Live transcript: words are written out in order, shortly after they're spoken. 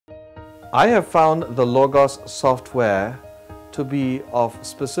I have found the Logos software to be of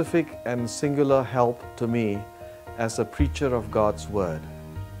specific and singular help to me as a preacher of God's Word.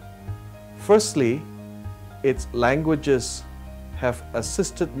 Firstly, its languages have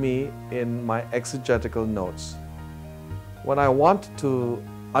assisted me in my exegetical notes. When I want to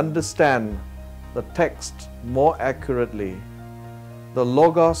understand the text more accurately, the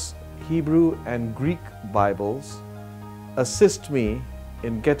Logos Hebrew and Greek Bibles assist me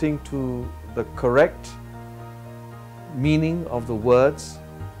in getting to the correct meaning of the words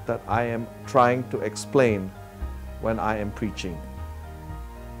that I am trying to explain when I am preaching.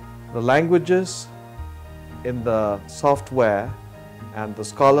 The languages in the software and the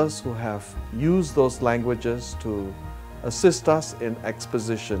scholars who have used those languages to assist us in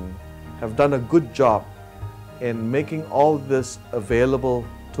exposition have done a good job in making all this available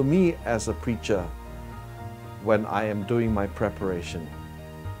to me as a preacher when I am doing my preparation.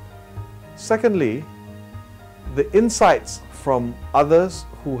 Secondly, the insights from others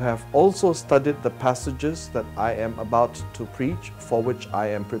who have also studied the passages that I am about to preach, for which I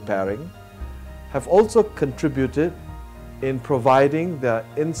am preparing, have also contributed in providing their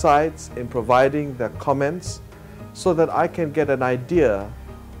insights, in providing their comments, so that I can get an idea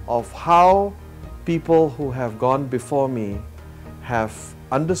of how people who have gone before me have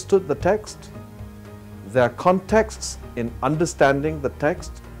understood the text, their contexts in understanding the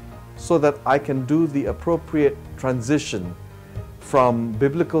text, so that I can do the appropriate transition from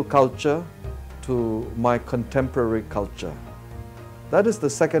biblical culture to my contemporary culture. That is the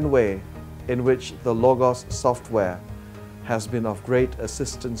second way in which the Logos software has been of great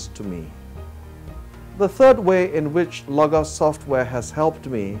assistance to me. The third way in which Logos software has helped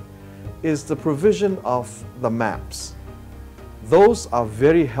me is the provision of the maps. Those are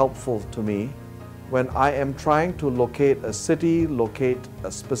very helpful to me when I am trying to locate a city, locate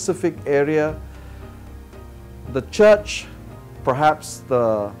a specific area, the church, perhaps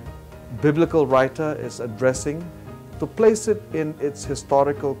the biblical writer is addressing, to place it in its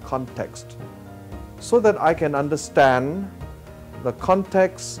historical context so that I can understand the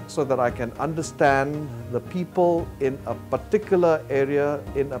context, so that I can understand the people in a particular area,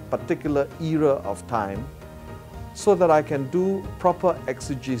 in a particular era of time, so that I can do proper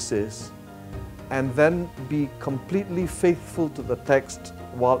exegesis and then be completely faithful to the text,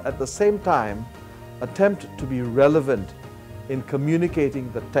 while at the same time attempt to be relevant in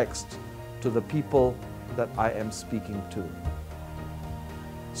communicating the text to the people that I am speaking to.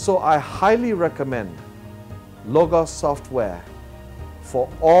 So I highly recommend Logos software for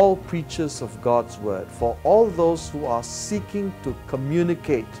all preachers of God's Word, for all those who are seeking to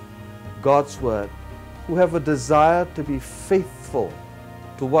communicate God's Word, who have a desire to be faithful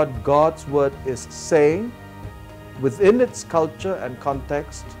to what God's Word is saying within its culture and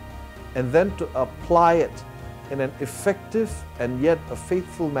context, and then to apply it in an effective and yet a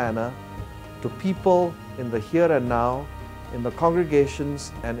faithful manner to people in the here and now, in the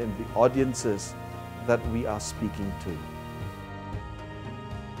congregations and in the audiences that we are speaking to.